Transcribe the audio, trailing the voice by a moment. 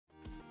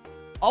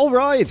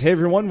Alright, hey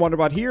everyone,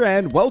 Wanderbot here,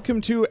 and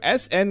welcome to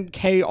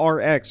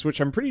SNKRX,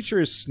 which I'm pretty sure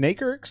is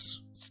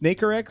SNKRX?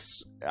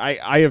 SNKRX?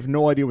 I have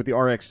no idea what the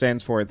RX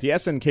stands for. The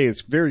SNK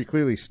is very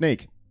clearly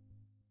snake.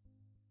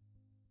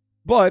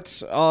 But,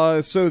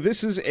 so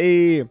this is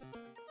a...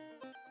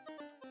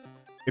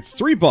 It's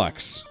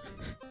 $3.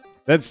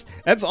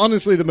 That's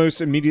honestly the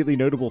most immediately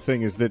notable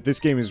thing, is that this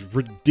game is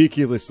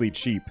ridiculously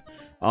cheap.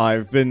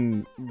 I've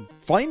been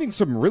finding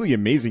some really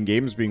amazing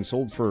games being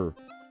sold for...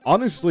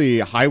 honestly,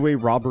 highway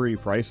robbery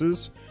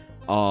prices,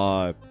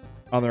 on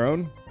their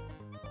own.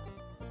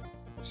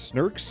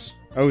 Snurks?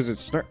 Oh, is it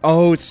Snurk?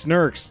 Oh, it's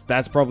Snurks.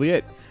 That's probably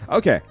it.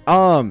 Okay.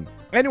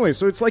 Anyway,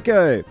 so it's like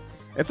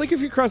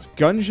if you cross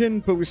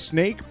Gungeon, but with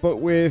Snake, but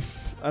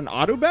with an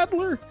auto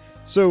battler.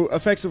 So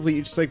effectively,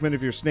 each segment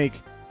of your Snake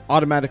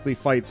automatically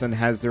fights and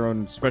has their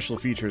own special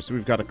features. So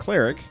we've got a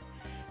cleric.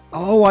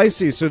 Oh, I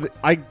see. So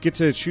I get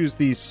to choose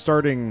the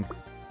starting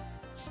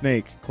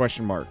Snake,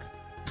 question mark.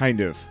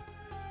 Kind of.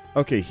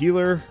 Okay,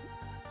 healer.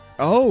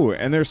 Oh,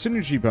 and there are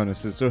synergy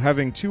bonuses, so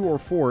having 2 or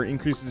 4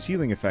 increases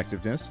healing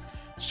effectiveness.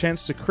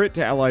 Chance to crit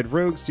to allied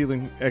rogues,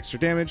 dealing extra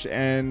damage,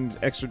 and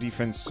extra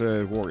defense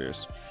to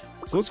warriors.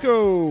 So let's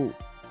go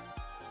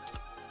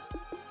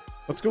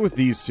with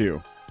these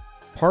two.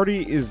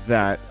 Party is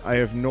that. I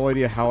have no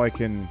idea how I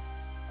can...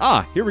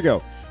 Ah, here we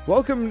go.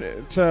 Welcome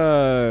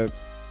to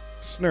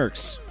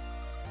Snurks.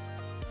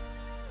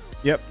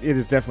 Yep, it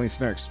is definitely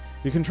Snurks.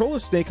 You control a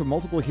snake of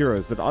multiple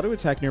heroes that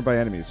auto-attack nearby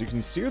enemies. You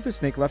can steer the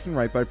snake left and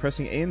right by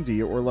pressing A and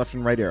D or left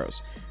and right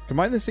arrows.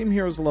 Combine the same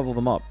heroes to level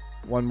them up.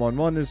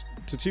 1-1-1 is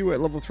to 2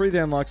 at level 3, they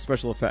unlock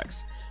special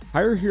effects.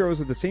 Higher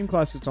heroes of the same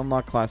classes to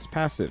unlock class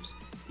passives.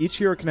 Each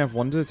hero can have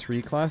 1 to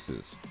 3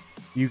 classes.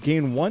 You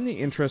gain 1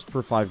 interest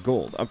per 5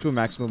 gold, up to a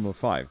maximum of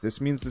 5.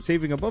 This means that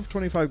saving above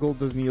 25 gold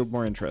doesn't yield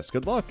more interest.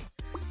 Good luck!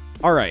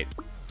 Alright,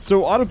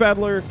 so Auto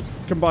Battler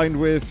combined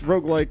with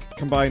Roguelike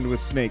combined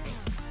with Snake.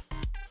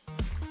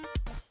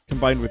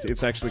 Combined with,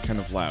 it's actually kind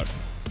of loud.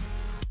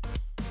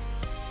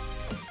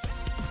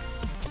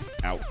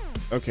 Ow.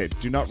 Okay,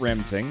 do not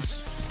ram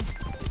things.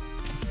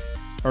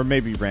 Or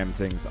maybe ram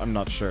things, I'm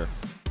not sure.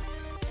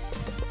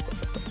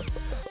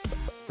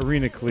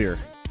 Arena clear.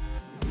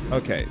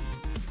 Okay.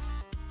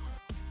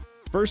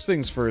 First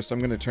things first, I'm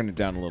gonna turn it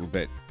down a little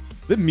bit.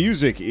 The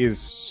music is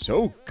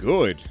so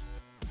good.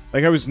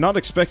 Like, I was not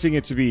expecting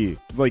it to be,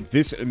 like,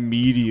 this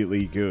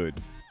immediately good.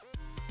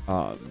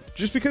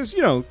 Just because,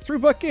 you know,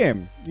 $3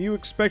 game. You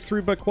expect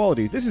 $3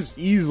 quality. This is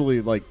easily,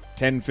 like,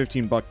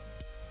 $10-15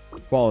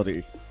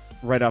 quality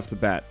right off the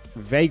bat.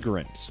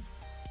 Vagrant.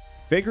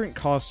 Vagrant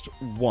cost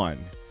 1.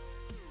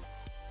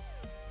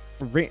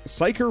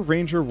 Psyker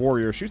Ranger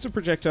Warrior shoots a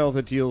projectile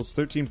that deals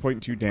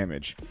 13.2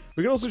 damage.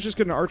 We can also just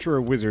get an Archer or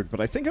a Wizard, but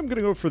I think I'm gonna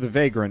go for the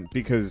Vagrant,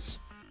 because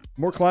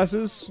more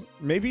classes,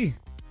 maybe?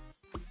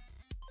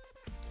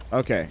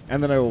 Okay,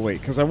 and then I will wait,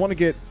 because I want to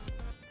get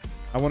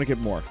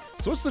more.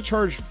 So what's the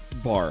charge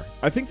bar?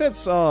 I think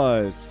that's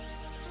how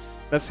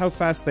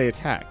fast they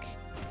attack.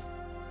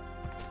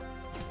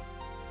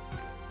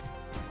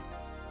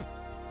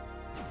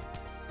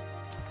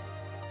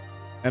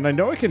 And I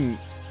know I can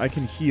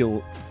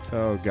heal.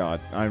 Oh god,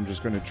 I'm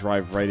just going to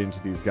drive right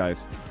into these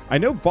guys. I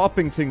know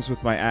bopping things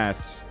with my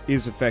ass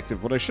is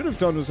effective. What I should have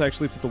done was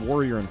actually put the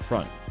warrior in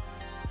front.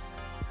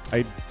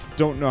 I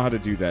don't know how to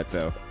do that,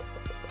 though.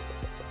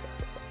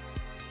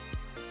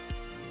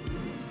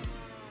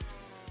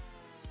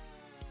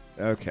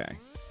 Okay.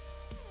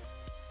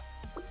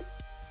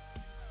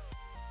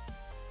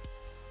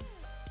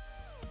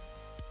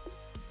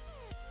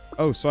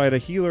 Oh, so I had a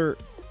healer...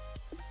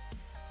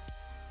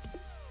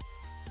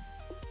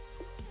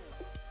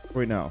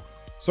 Wait, no.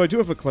 So I do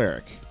have a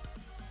cleric.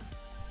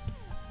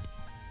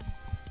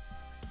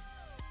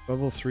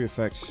 Level 3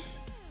 effect.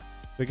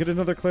 Do I get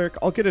another cleric?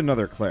 I'll get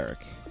another cleric.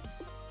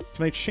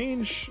 Can I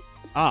change...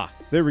 Ah,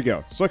 there we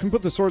go. So I can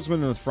put the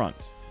swordsman in the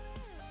front.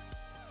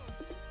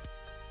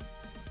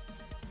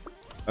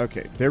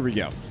 Okay, there we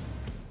go.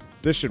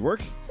 This should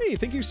work. Hey,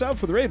 thank you, Sal,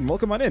 for the raid, and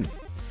welcome on in.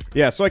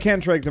 Yeah, so I can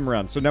drag them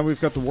around. So now we've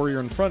got the warrior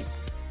in front.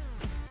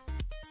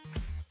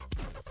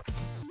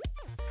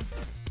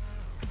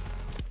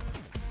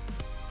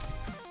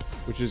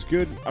 Which is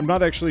good. I'm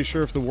not actually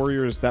sure if the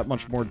warrior is that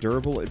much more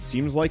durable. It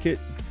seems like it.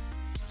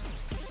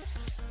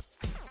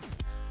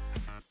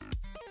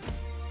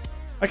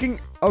 I can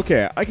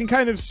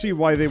kind of see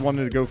why they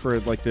wanted to go for,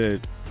 like, the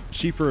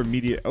cheaper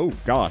immediate... Oh,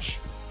 gosh.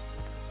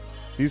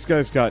 These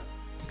guys got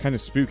kind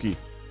of spooky.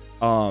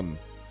 I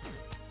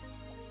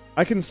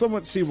can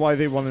somewhat see why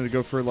they wanted to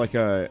go for, like,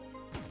 a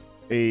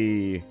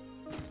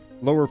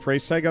lower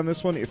price tag on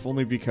this one, if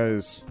only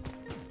because...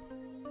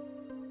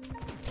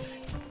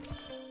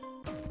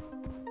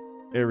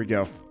 There we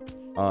go.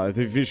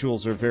 The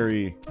visuals are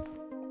very...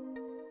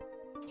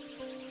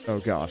 Oh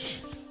gosh.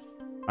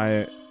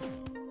 I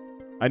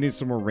need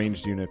some more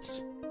ranged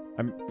units.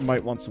 I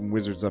might want some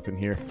wizards up in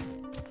here.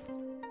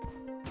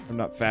 I'm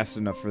not fast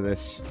enough for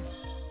this.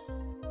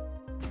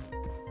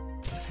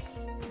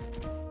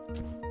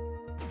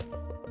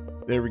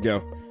 There we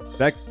go.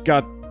 That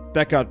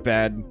got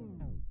bad.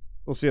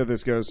 We'll see how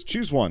this goes.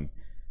 Choose one.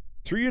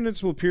 3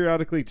 units will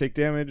periodically take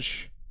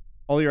damage.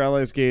 All your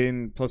allies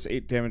gain plus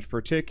 8 damage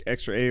per tick,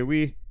 extra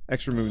AoE,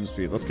 extra movement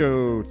speed. Let's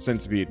go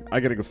centipede. I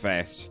gotta go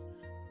fast.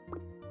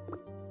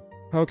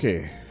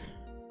 Okay.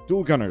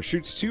 Dual gunner.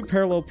 Shoots 2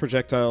 parallel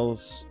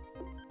projectiles.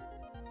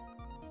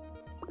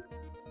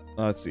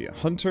 Let's see.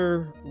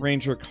 Hunter,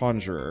 Ranger,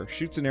 Conjurer.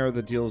 Shoots an arrow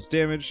that deals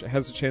damage.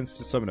 Has a chance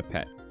to summon a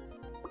pet.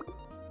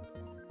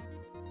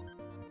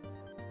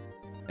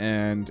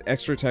 And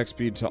extra attack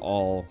speed to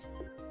all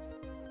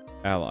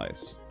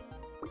allies.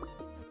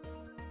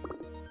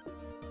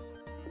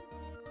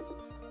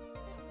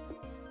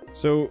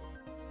 So,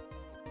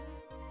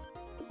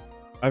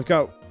 I've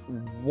got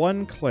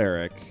 1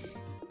 cleric.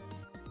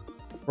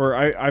 Or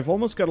I've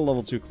almost got a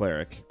level 2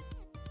 cleric.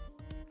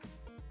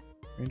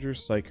 Ranger,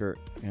 Psyker,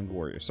 and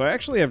Warrior. So I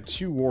actually have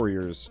 2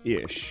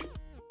 warriors-ish.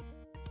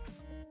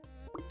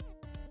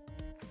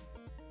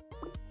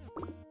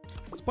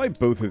 Let's buy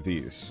both of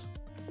these.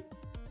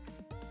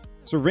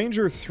 So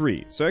Ranger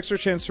 3. So extra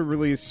chance to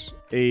release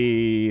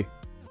a...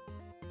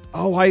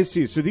 Oh, I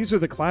see. So these are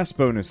the class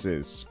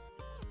bonuses.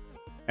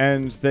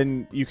 And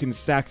then you can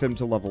stack them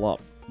to level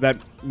up. That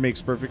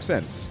makes perfect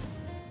sense.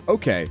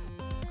 Okay.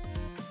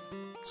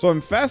 So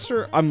I'm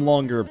faster, I'm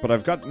longer, but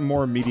I've got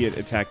more immediate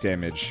attack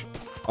damage.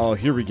 Oh,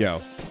 here we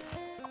go.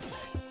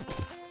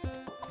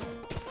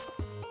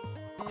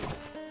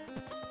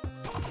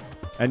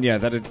 And yeah,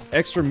 that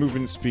extra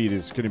movement speed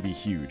is going to be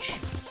huge.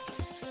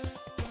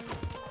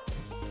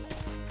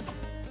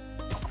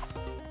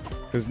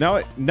 Because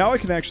now I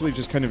can actually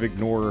just kind of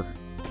ignore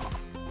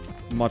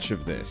much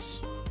of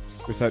this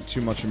without too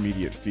much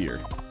immediate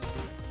fear.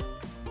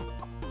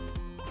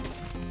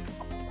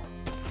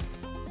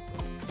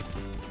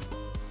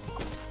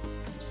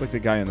 Looks like the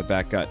guy in the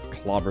back got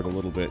clobbered a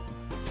little bit.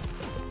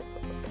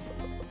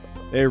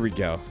 There we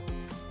go.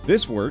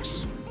 This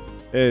works.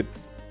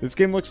 This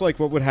game looks like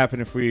what would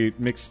happen if we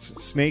mixed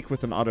Snake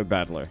with an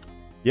auto-battler.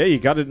 Yeah, you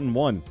got it in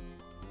one.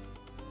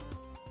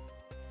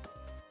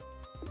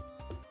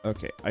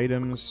 Okay,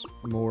 items,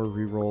 more,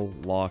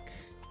 reroll, lock.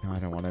 No, I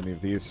don't want any of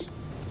these.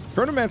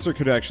 Chronomancer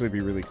could actually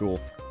be really cool.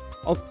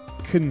 I'll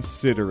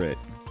consider it.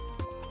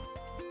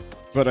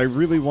 But I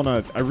really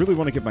wanna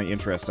get my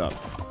interest up.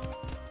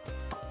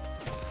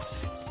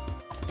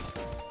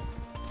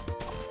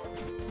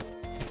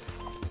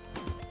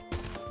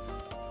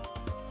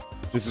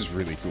 This is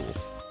really cool.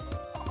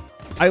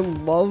 I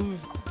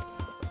love...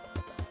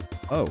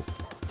 Oh.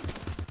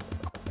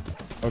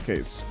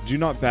 Okay, so do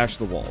not bash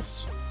the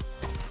walls.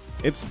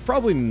 It's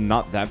probably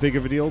not that big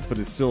of a deal, but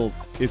it's still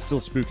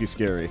spooky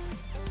scary.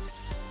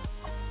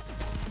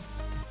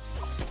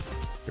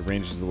 The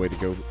range is the way to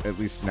go, at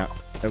least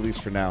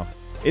for now.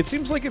 It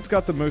seems like it's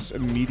got the most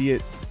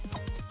immediate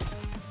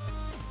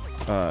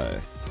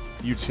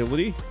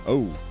utility.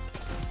 Oh.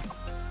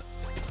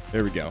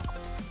 There we go.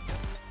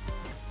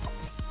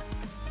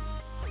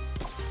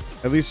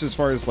 At least as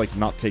far as, like,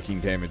 not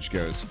taking damage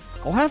goes.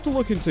 I'll have to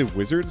look into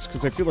wizards,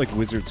 because I feel like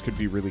wizards could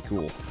be really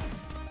cool.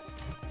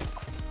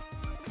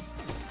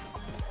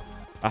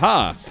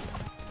 Aha!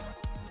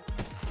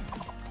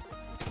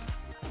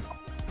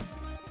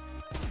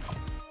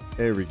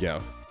 There we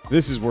go.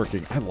 This is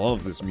working. I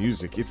love this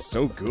music. It's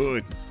so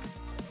good.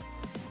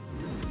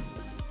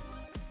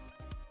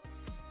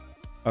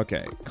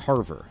 Okay,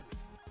 Carver.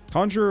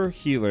 Conjurer,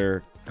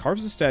 healer.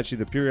 Carves a statue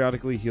that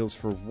periodically heals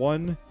for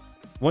one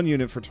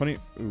unit for 20...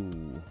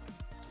 Ooh.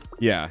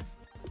 Yeah.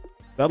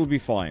 That'll be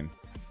fine.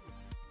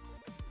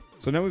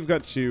 So now we've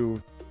got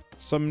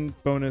some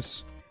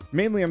bonus.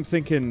 Mainly I'm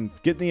thinking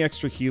getting the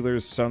extra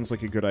healers sounds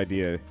like a good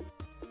idea.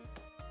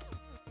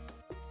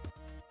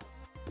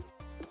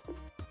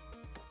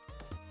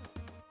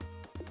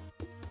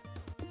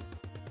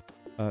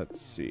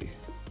 Let's see.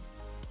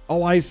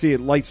 Oh, I see.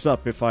 It lights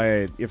up if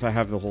I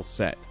have the whole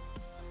set.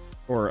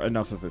 Or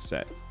enough of a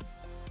set.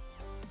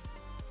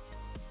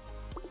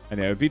 And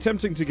yeah, it would be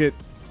tempting to get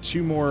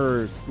 2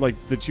 more, like,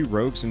 the 2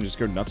 rogues and just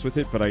go nuts with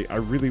it, but I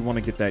really want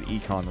to get that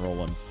econ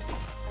rolling.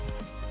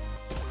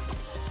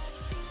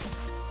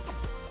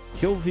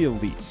 Kill the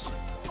elite.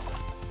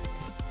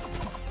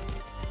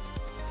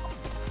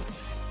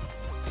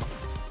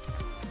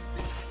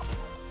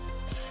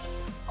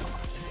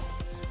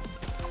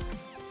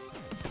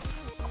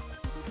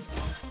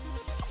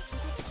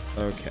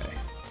 Okay.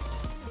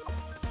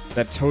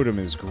 That totem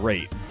is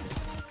great.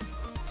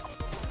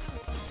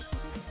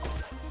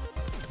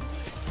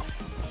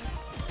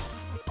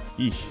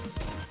 Eesh.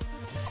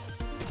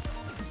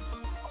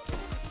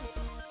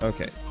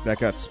 Okay, that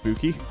got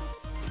spooky.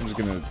 I'm just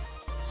gonna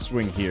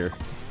swing here.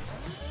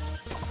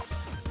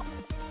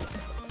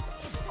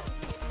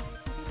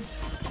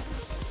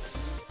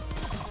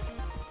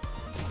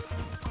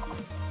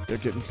 They're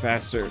getting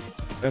faster,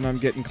 and I'm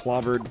getting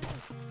clobbered.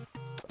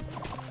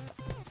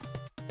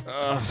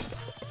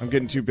 I'm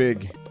getting too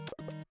big.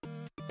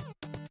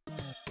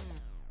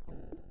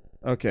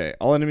 Okay,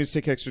 all enemies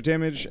take extra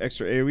damage,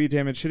 extra AoE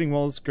damage, hitting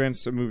walls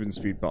grants a movement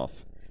speed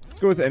buff. Let's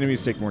go with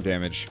enemies take more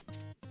damage.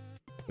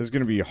 This is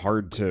going to be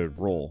hard to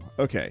roll.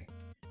 Okay,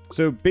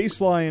 so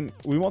baseline,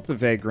 we want the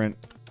Vagrant,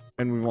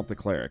 and we want the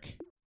Cleric.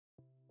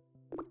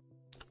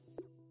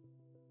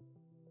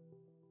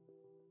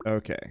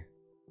 Okay.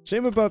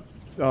 Shame about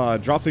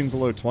dropping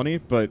below 20,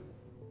 but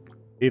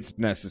it's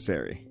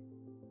necessary.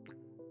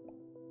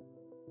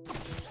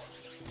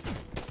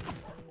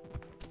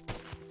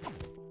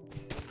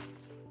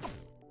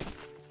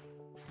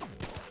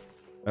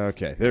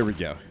 Okay, there we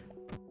go.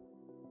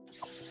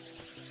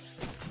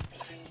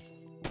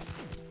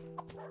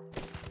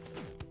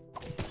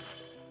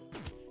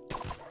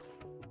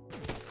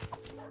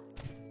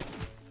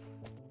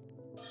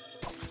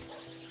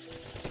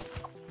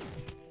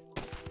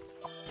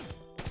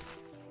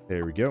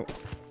 There we go.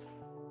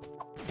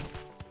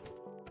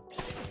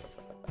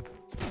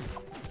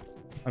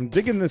 I'm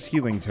digging this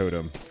healing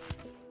totem.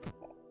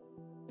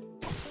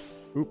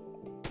 Oop.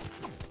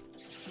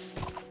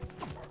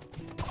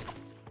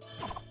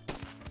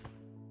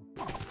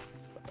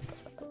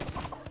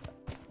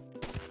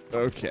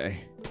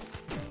 Okay.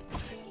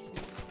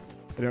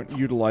 I don't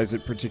utilize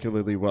it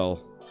particularly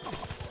well,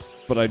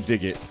 but I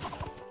dig it.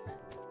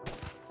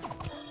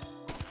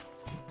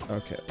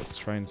 Okay, let's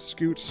try and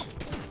scoot.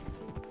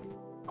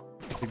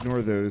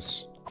 Ignore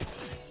those.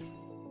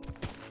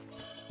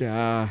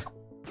 Yeah.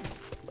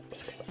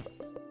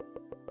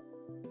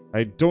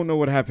 I don't know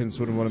what happens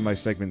when one of my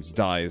segments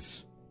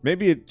dies.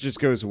 Maybe it just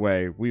goes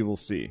away. We will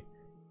see.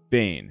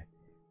 Bane.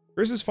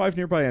 Versus 5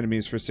 nearby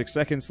enemies for 6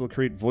 seconds, they'll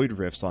create void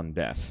rifts on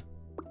death.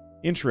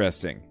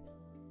 Interesting.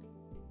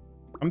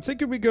 I'm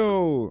thinking we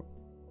go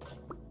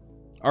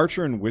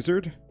Archer and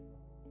Wizard.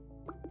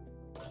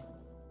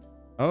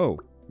 Oh,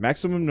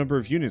 maximum number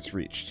of units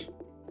reached.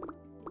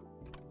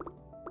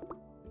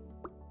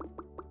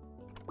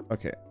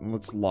 Okay,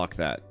 let's lock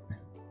that.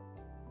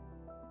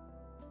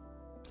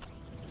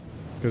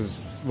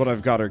 Because what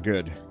I've got are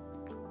good.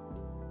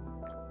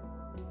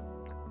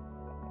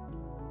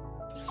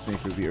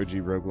 Snake was the OG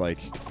roguelike.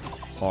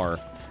 Har.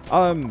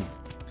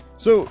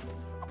 So,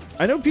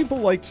 I know people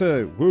like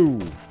to... Woo!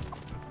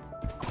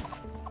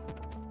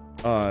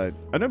 I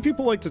know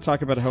people like to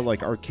talk about how,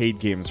 like, arcade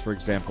games, for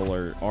example,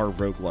 are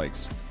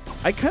roguelikes.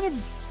 I kind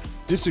of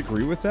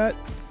disagree with that.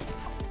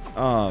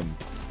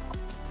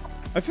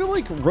 I feel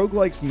like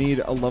roguelikes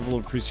need a level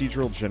of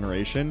procedural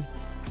generation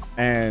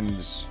and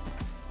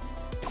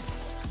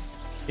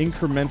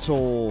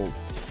incremental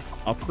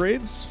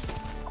upgrades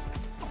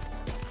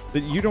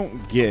that you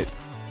don't get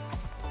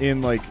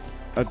in, like,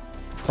 a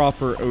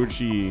proper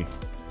OG,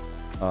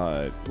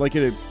 like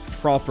in a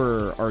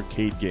proper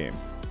arcade game.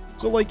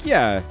 So, like,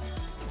 yeah.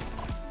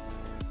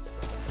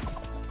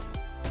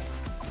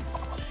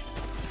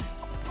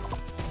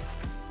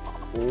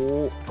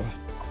 Oh.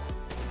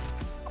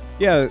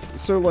 Yeah,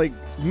 so, like,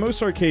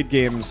 most arcade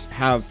games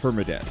have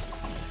permadeath.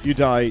 You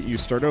die, you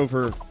start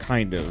over,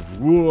 kind of.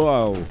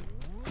 Whoa!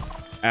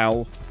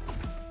 Ow.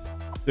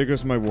 There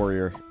goes my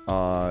warrior.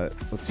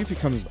 Let's see if he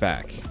comes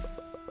back.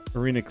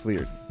 Arena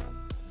cleared.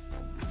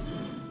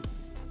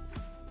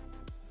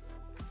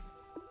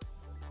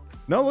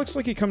 No, looks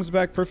like he comes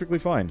back perfectly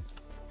fine.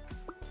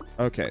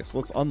 Okay, so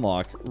let's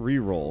unlock,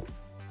 reroll,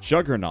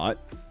 Juggernaut.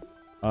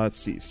 Let's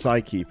see,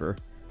 Psykeeper.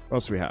 What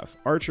else do we have?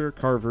 Archer,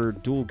 Carver,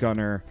 Dual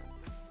Gunner,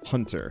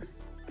 Hunter.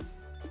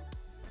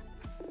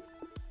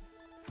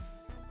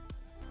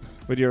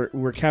 But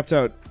we're capped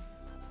out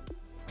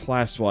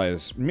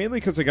class-wise, mainly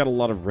because I got a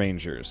lot of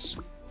Rangers,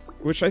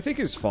 which I think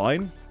is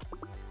fine.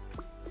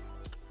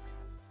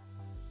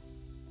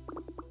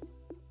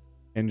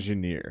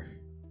 Engineer.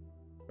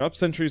 Drop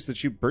sentries that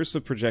shoot bursts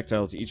of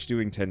projectiles, each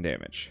doing 10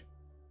 damage.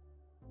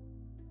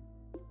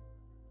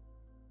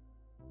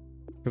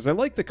 Because I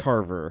like the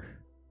Carver.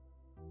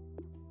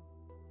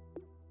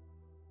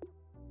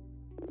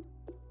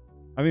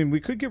 I mean,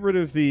 we could get rid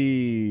of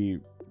the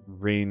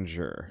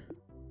Ranger.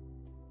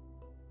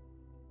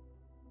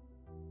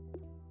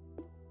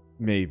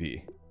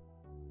 Maybe.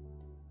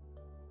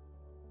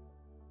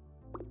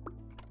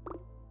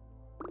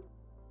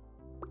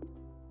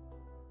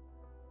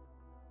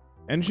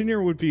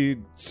 Engineer would be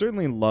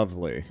certainly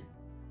lovely.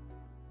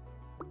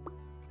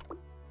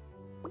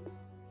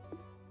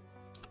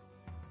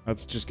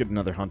 Let's just get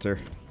another Hunter.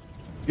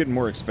 It's getting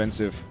more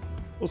expensive.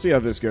 We'll see how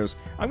this goes.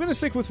 I'm going to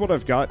stick with what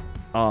I've got.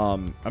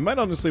 I might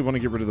honestly want to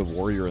get rid of the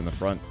warrior in the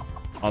front,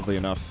 oddly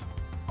enough.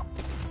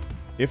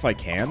 If I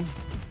can.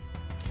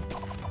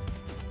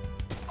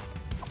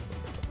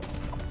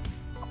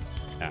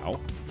 Ow.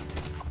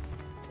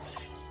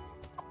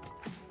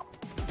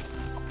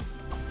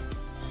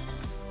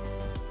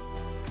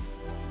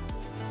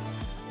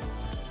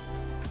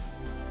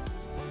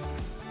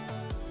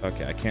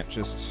 Okay, I can't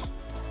just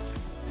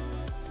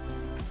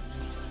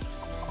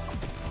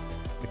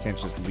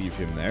leave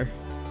him there.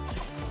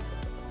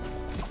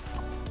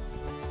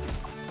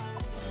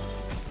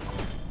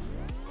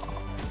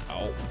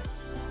 Ow.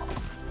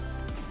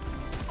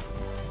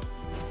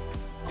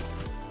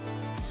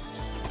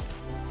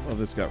 Oh,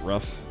 this got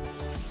rough.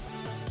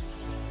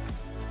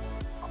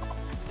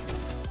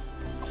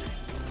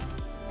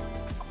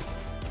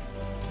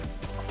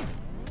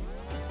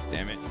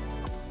 Damn it.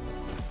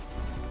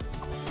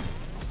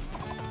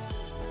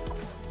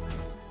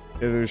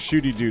 Yeah, those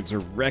shooty dudes are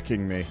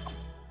wrecking me.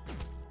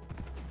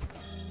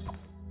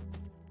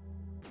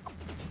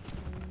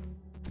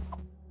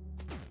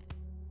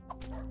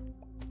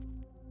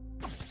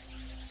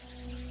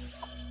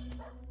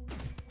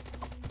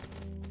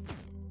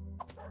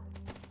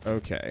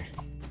 Okay.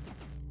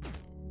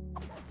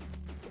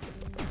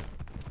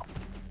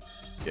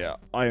 Yeah,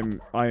 I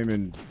am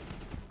in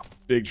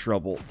big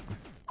trouble.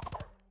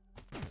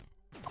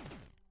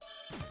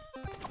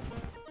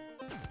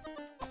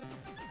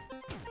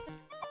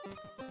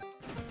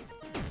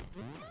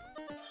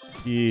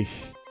 Eesh.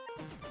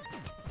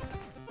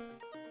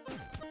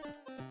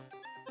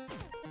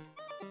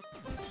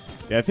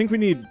 Yeah, I think we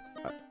need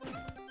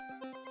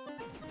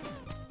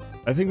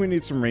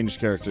some ranged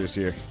characters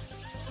here.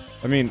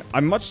 I mean,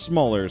 I'm much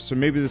smaller, so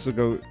maybe this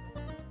will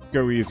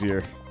go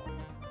easier.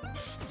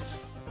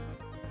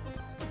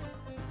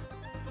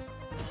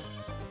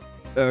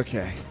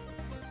 Okay.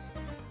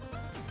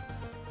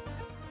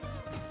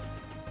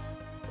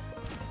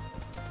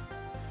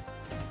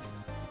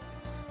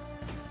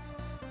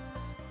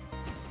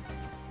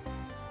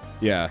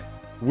 Yeah,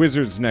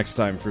 wizards next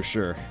time for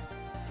sure.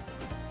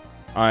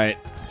 All right.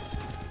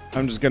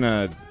 I'm just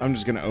gonna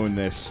own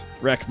this.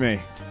 Wreck me.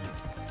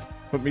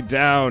 Put me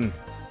down.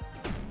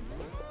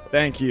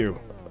 Thank you.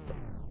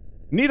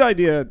 Neat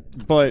idea,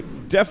 but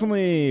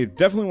definitely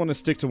want to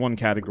stick to one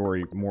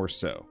category more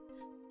so.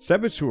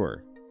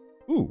 Saboteur.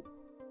 Ooh.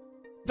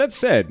 That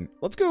said,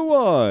 let's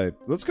go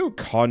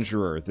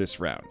Conjurer this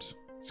round.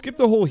 Skip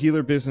the whole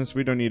healer business,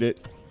 we don't need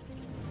it.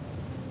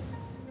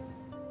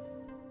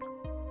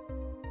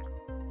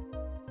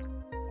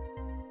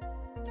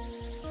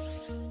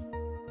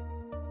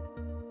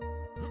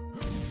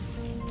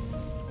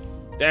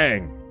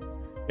 Dang.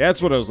 Yeah,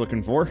 that's what I was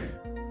looking for.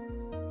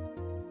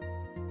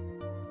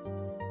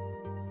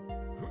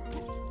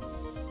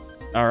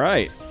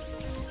 Alright.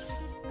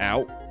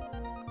 Ow.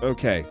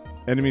 Okay.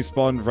 Enemy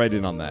spawned right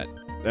in on that.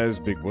 That is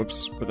big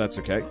whoops, but that's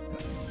okay.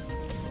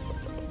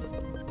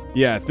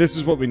 Yeah, this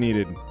is what we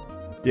needed.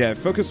 Yeah,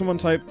 focus on one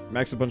type,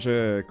 max a bunch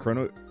of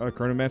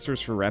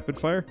Chronomancers for rapid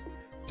fire.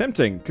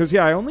 Tempting, because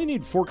yeah, I only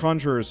need 4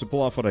 Conjurers to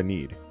pull off what I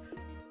need.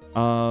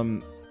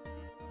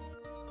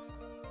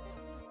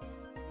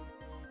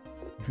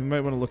 We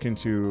might want to look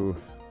into...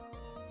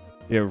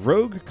 Yeah,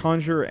 Rogue,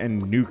 Conjurer,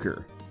 and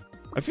Nuker.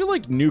 I feel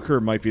like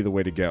Nuker might be the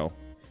way to go.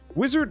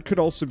 Wizard could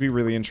also be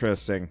really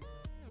interesting.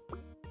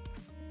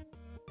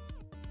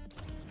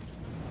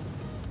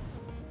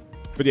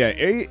 But yeah,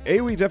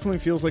 AoE definitely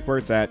feels like where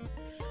it's at.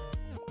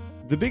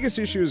 The biggest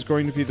issue is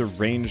going to be the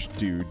ranged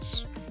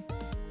dudes.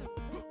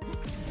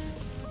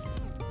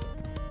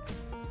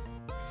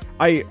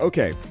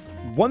 Okay.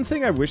 One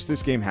thing I wish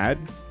this game had,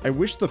 I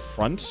wish the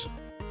front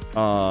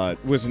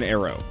was an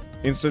arrow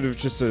instead of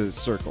just a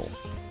circle.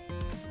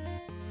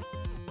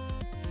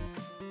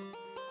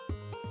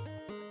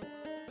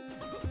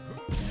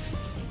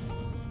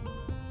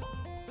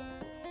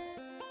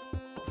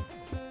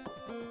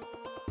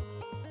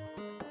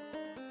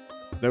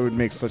 That would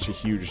make such a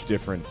huge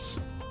difference.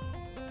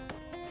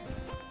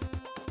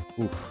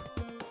 Oof.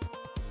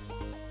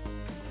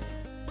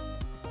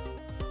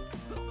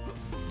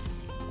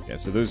 Yeah,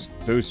 so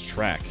those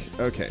track.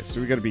 Okay, so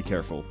we gotta be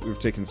careful. We've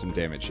taken some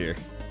damage here.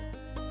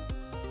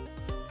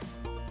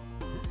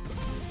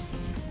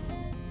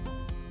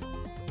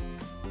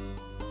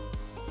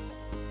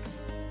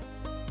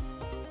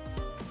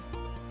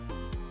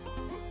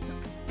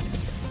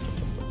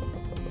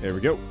 There we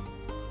go.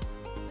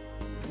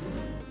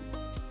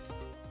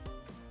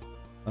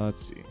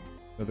 Let's see.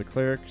 Another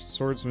cleric,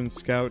 swordsman,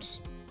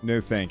 scout.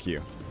 No, thank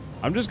you.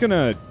 I'm just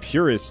gonna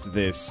purist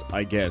this,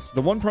 I guess.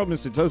 The one problem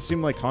is it does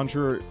seem like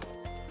Conjurer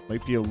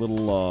might be a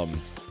little,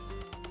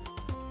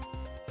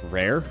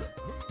 rare.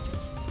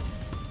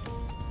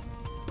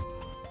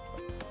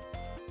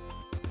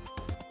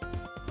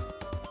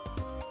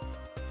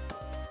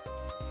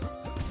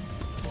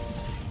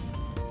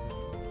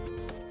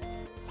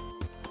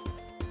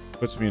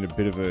 Puts me in a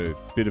bit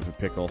of a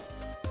pickle.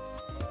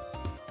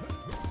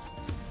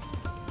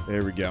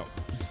 There we go.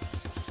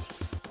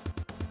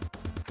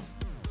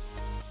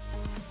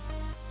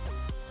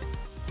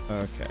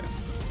 Okay.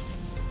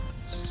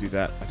 Let's just do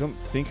that. I don't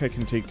think I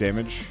can take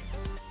damage.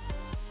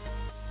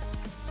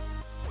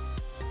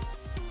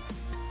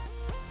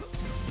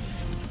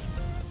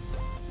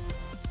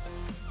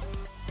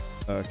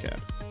 Okay.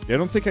 Yeah, I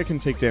don't think I can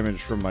take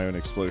damage from my own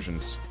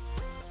explosions.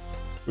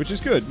 Which is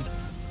good,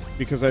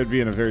 because I would be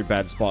in a very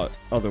bad spot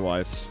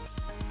otherwise.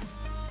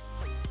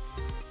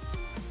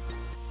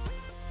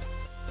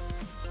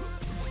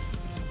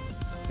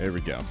 There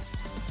we go.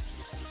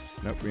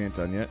 Nope, we ain't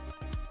done yet.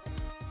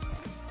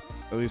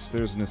 At least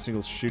there isn't a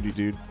single shooty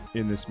dude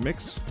in this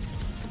mix.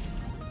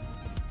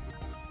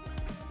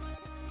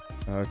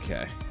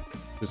 Okay.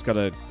 Just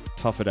gotta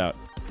tough it out.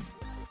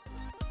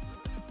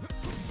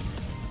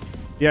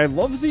 Yeah, I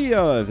love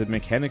the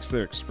mechanics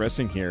they're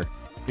expressing here.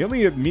 The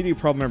only immediate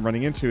problem I'm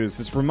running into is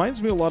this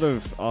reminds me a lot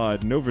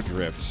of Nova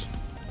Drift.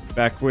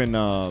 Back when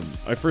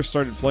I first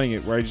started playing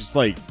it, where I just,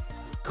 like,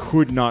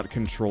 could not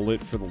control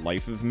it for the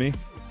life of me.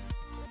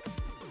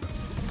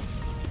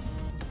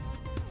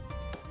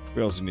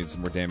 We also need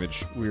some more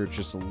damage. We're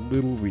just a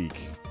little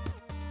weak.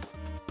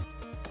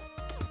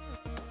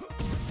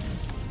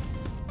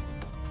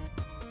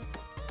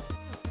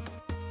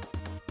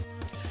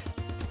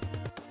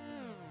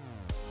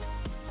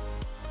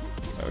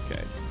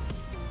 Okay.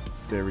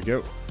 There we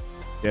go.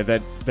 Yeah,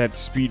 that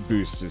speed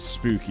boost is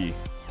spooky.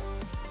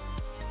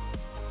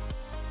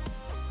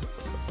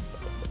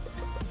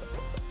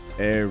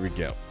 There we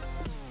go.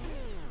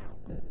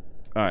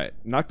 Alright.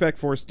 Knockback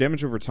force,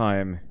 damage over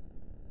time.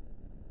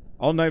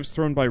 All knives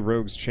thrown by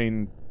rogues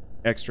chain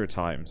extra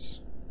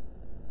times.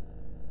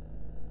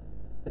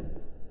 I'm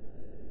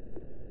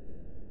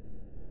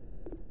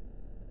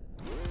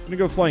gonna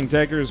go flying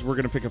daggers, we're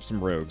gonna pick up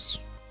some rogues.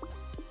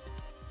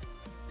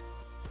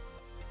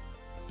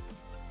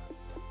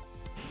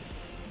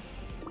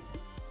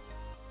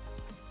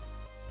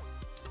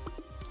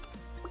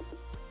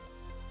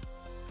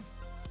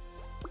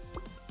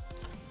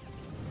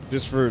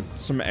 Just for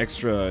some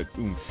extra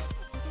oomph.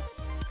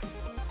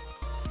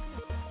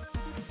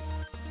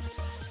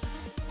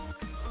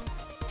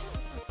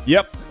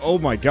 Yep. Oh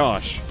my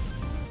gosh.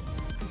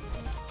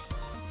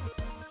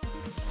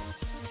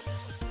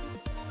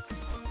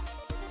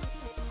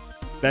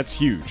 That's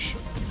huge.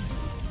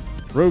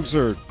 Rogues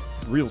are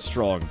real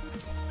strong.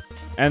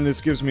 And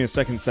this gives me a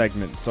second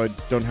segment, so I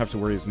don't have to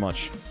worry as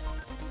much.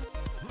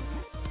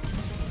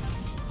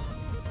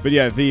 But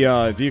yeah,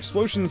 the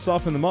explosions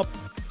soften them up,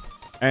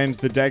 and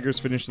the daggers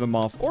finish them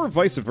off, or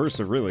vice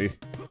versa, really.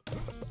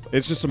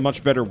 It's just a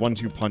much better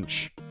 1-2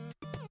 punch.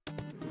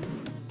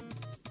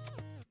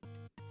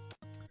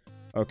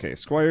 Okay,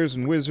 squires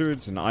and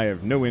wizards, and I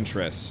have no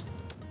interest.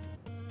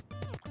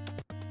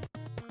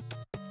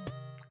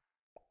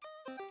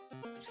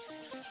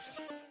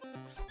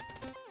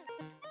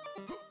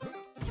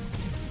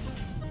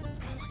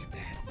 Look at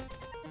that.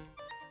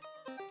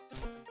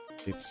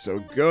 It's so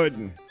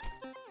good.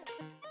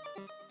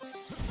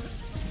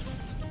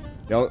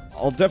 Yeah,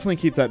 I'll definitely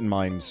keep that in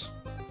mind.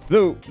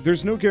 Though,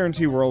 there's no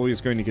guarantee we're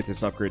always going to get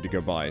this upgrade to go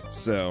by,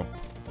 so...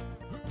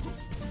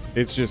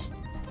 It's just...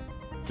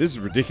 This is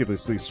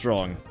ridiculously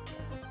strong.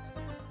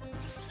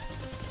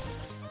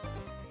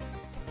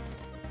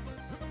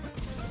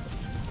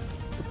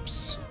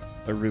 Oops.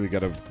 I really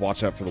gotta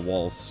watch out for the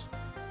walls.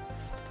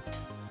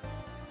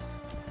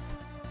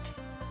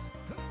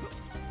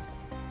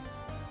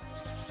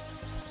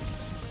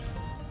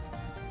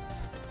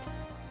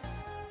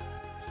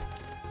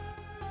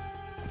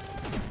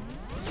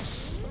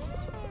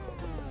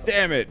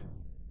 Damn it!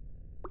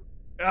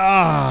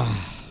 Ah!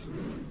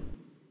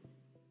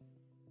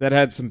 That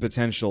had some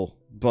potential,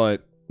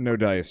 but no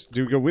dice.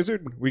 Do we go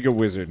wizard? We go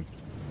wizard.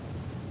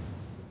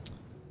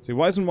 See,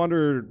 why isn't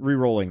Wanderer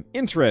re-rolling?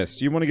 Interest!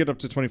 You want to get up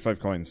to 25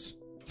 coins.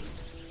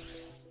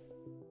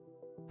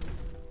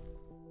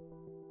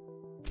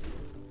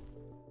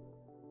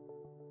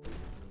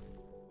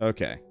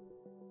 Okay.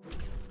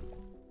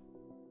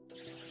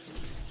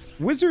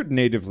 Wizard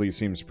natively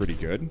seems pretty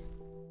good.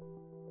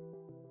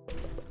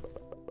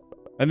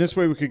 And this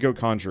way we could go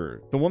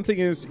Conjurer. The one thing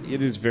is,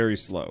 it is very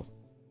slow.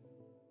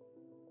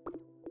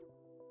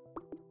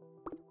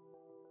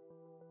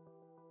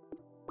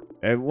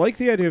 I like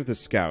the idea of the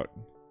Scout.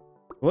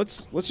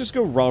 Let's just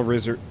go raw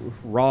wizard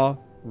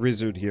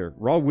here.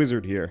 Raw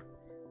wizard here.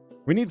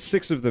 We need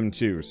 6 of them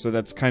too, so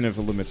that's kind of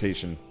a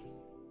limitation.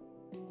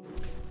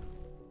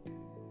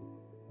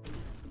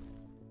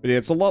 But yeah,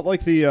 it's a lot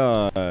like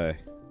the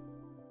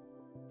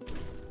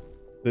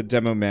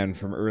demo man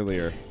from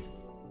earlier.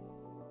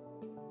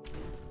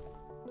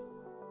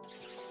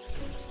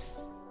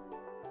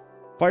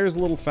 Fires a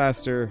little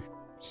faster,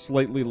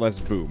 slightly less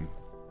boom.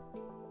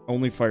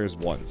 Only fires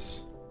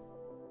once.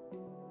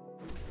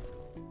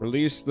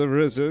 Release the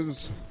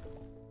rizzes.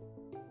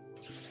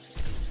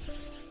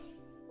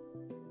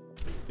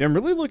 Yeah, I'm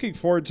really looking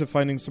forward to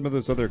finding some of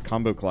those other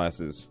combo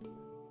classes.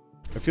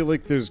 I feel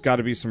like there's got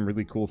to be some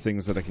really cool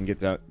things that I can get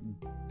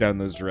down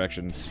those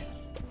directions.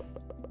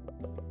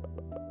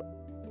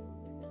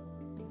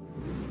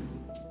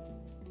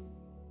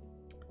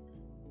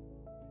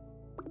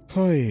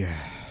 Oh yeah.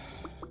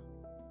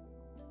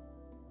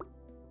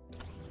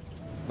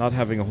 Not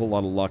having a whole lot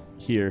of luck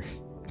here.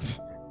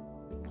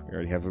 We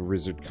already have a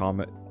Wizard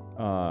Comet.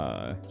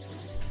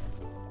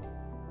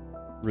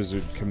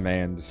 Wizard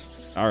Command.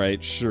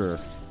 Alright, sure.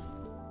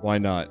 Why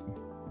not?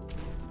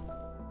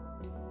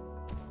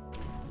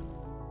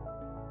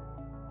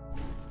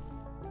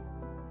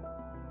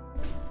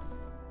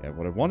 Yeah,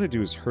 what I want to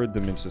do is herd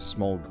them into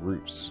small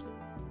groups.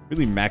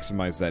 Really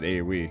maximize that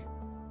AoE.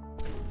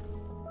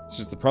 It's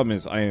just the problem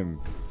is I am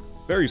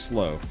very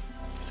slow.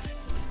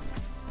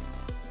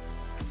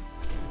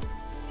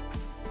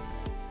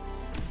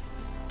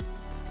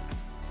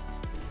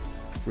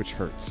 Which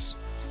hurts.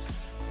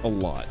 A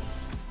lot.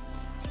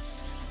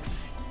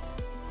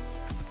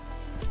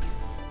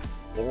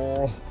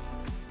 Oh.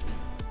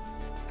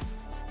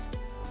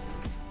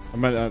 I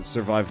might not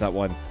survive that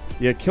one.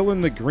 Yeah,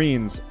 killing the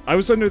greens. I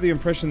was under the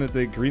impression that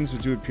the greens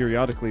would do it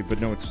periodically, but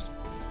no,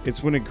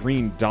 it's when a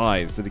green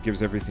dies that it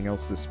gives everything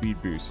else the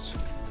speed boost.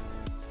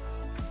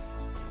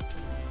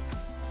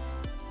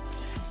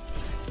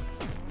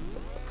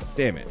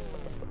 Damn it.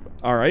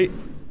 Alright.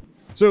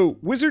 So,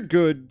 wizard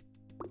good.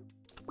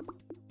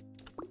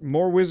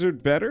 More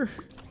wizard better?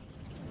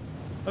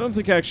 I don't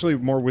think actually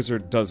more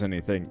wizard does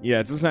anything.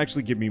 Yeah, it doesn't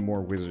actually give me more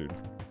wizard.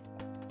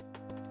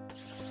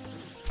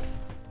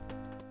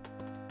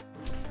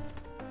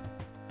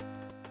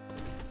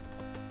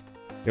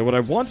 Yeah, what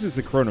I want is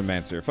the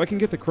Chronomancer. If I can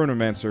get the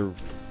Chronomancer,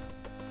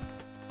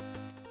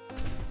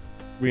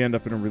 we end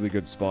up in a really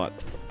good spot.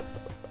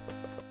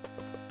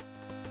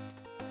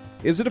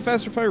 Is it a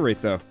faster fire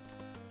rate, though?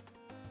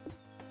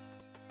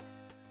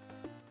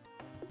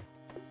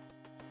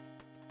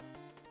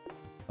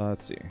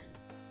 Let's see.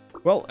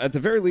 Well, at the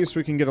very least,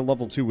 we can get a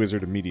level 2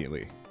 wizard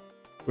immediately,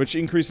 which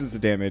increases the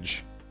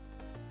damage.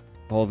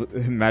 Oh, the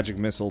magic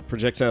missile.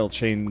 Projectile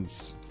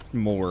chains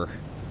more.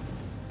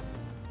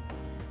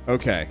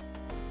 Okay.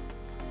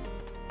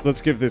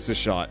 Let's give this a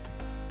shot.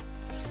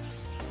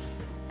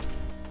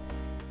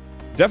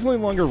 Definitely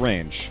longer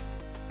range.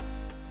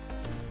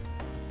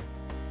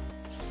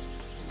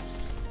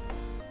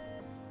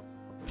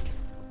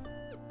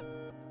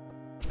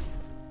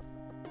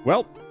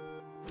 Well,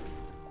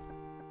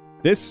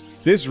 this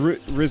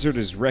wizard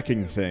is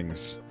wrecking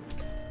things.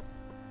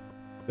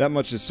 That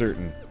much is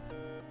certain.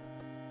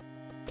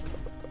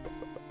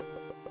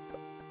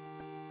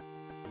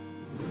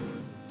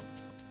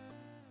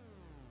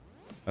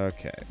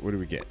 Okay, what do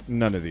we get?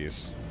 None of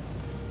these.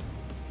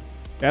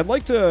 I'd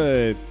like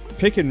to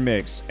pick and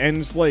mix,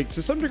 and, like,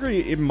 to some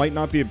degree, it might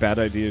not be a bad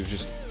idea to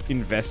just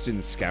invest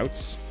in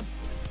scouts.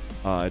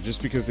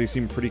 Just because they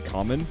seem pretty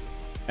common,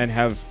 and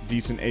have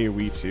decent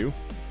AoE, too.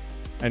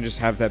 And just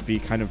have that be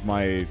kind of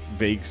my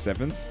vague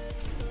 7th.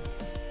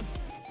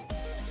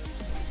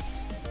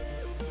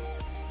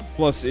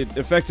 Plus, it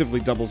effectively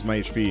doubles my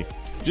HP,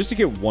 just to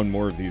get one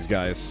more of these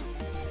guys.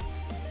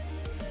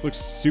 It looks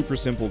super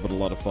simple, but a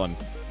lot of fun.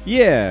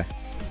 Yeah!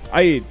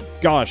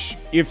 Gosh,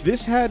 if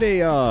this had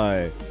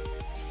a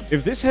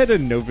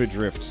Nova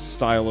Drift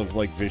style of,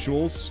 like,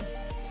 visuals,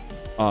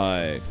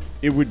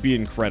 it would be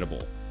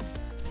incredible.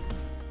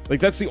 Like,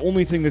 that's the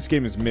only thing this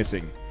game is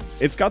missing.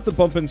 It's got the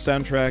bumpin'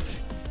 soundtrack.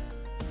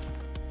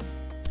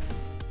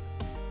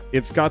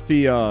 It's got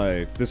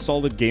the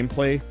solid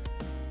gameplay.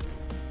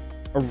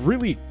 A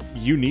really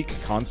unique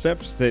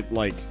concept that,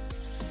 like,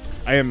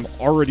 I am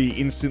already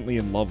instantly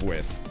in love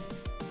with.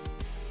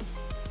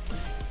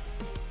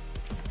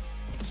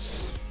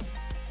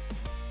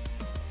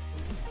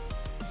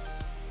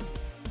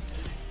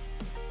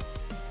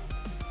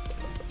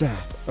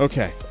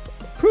 Okay.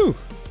 Whew.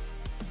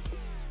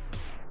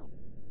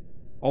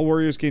 All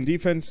warriors gain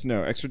defense?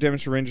 No. Extra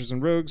damage to rangers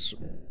and rogues?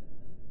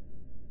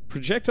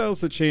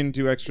 Projectiles that chain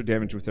do extra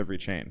damage with every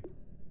chain.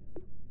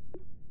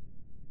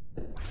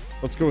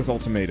 Let's go with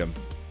ultimatum.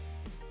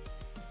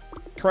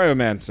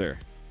 Cryomancer.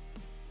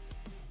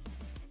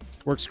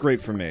 Works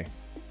great for me.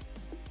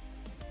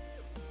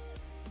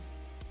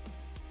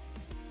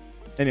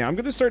 And yeah, I'm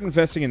going to start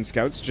investing in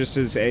scouts just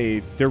as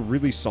they're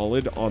really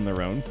solid on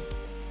their own.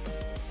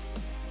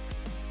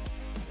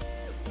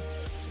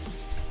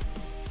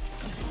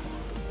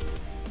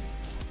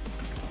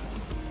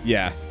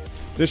 Yeah,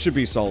 this should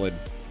be solid.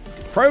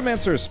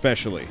 Cryomancer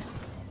especially.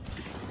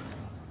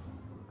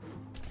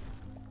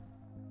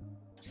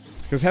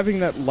 Because having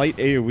that light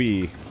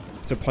AoE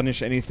to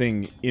punish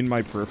anything in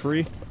my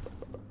periphery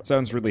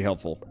sounds really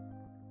helpful.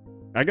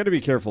 I gotta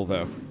be careful,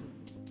 though.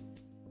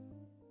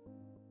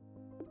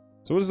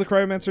 So what does the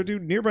Cryomancer do?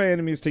 Nearby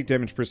enemies take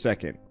damage per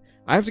second.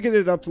 I have to get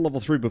it up to level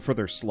 3 before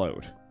they're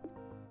slowed.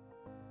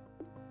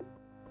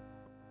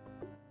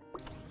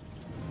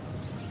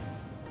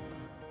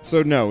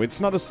 So no,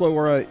 it's not a slow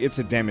aura, it's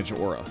a damage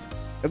aura.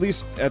 At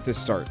least at this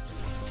start.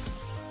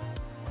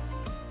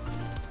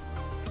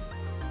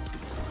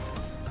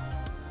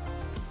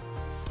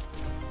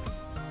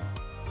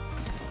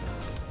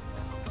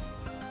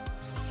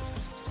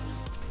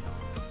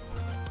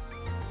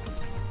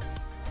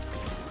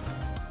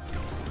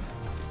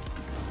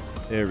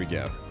 There we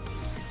go.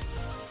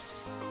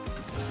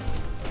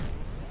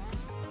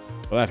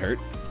 Well, that hurt.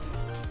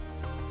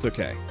 It's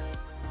okay.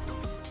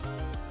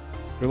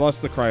 We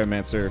lost the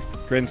Cryomancer.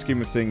 Grand scheme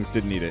of things,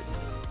 didn't need it.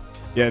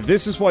 Yeah,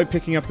 this is why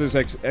picking up those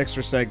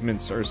extra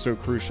segments are so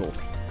crucial.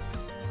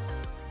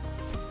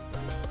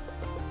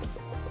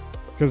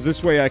 Because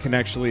this way I can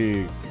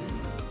actually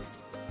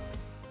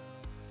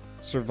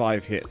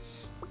survive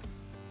hits.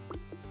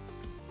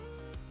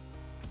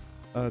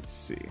 Let's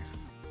see.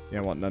 Yeah,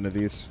 I want none of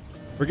these.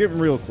 We're getting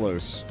real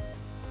close.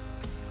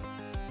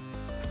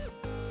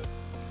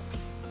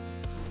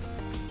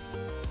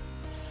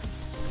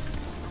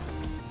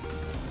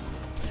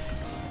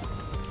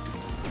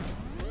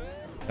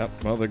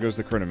 Yep, well, there goes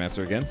the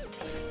Chronomancer again.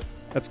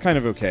 That's kind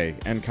of okay,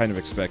 and kind of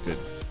expected.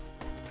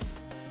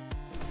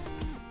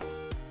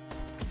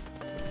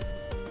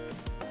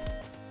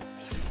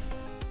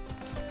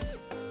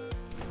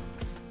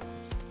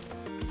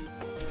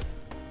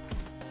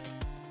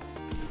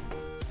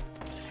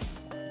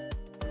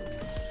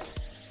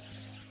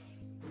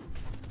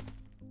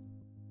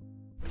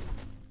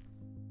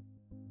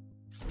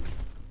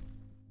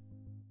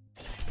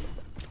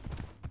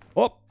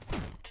 Oh!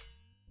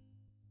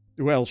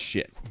 Well,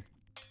 shit.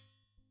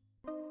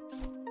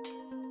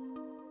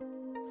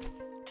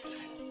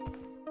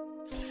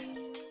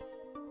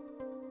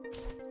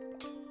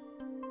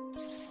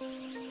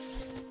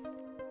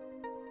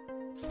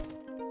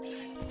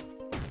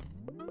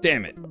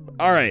 Damn it.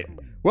 Alright.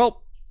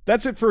 Well,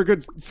 that's it for a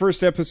good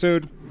first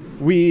episode.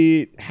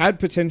 We had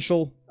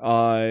potential.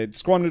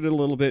 Squandered it a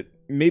little bit.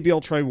 Maybe I'll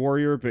try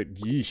Warrior, but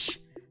yeesh.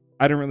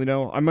 I don't really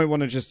know. I might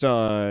want to just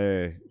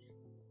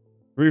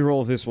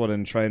re-roll this one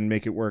and try and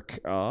make it work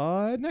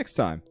next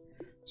time.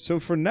 So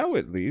for now,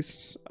 at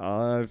least,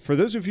 for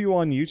those of you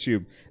on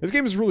YouTube, this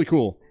game is really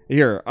cool.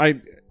 Here, I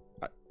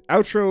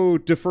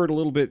outro deferred a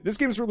little bit. This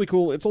game's really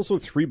cool. It's also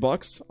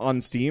 $3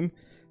 on Steam,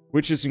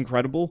 which is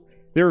incredible.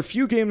 There are a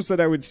few games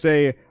that I would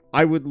say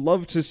I would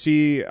love to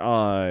see.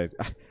 I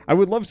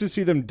would love to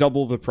see them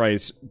double the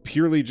price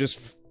purely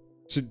just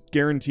to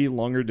guarantee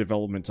longer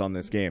development on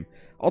this game.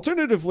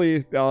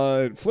 Alternatively,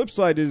 flip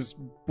side is,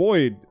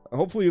 boy,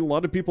 hopefully a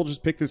lot of people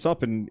just pick this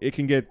up and it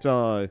can get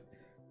the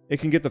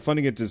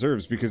funding it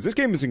deserves, because this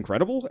game is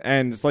incredible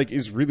and it's like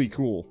is really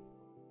cool,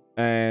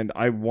 and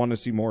I want to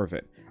see more of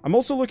it. I'm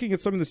also looking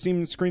at some of the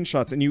Steam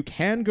screenshots, and you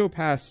can go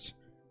past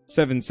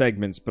 7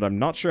 segments, but I'm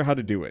not sure how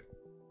to do it.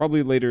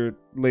 Probably later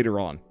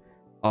on.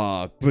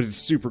 But it's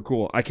super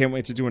cool. I can't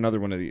wait to do another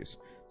one of these.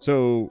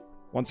 So,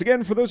 once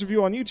again, for those of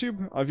you on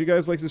YouTube, if you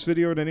guys like this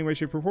video in any way,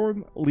 shape, or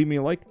form, leave me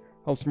a like.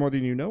 Helps more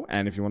than you know.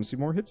 And if you want to see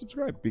more, hit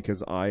subscribe,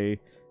 because I'm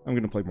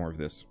going to play more of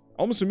this.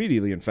 Almost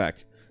immediately, in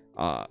fact.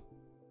 But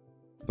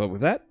with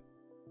that,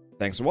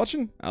 thanks for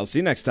watching. I'll see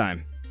you next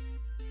time.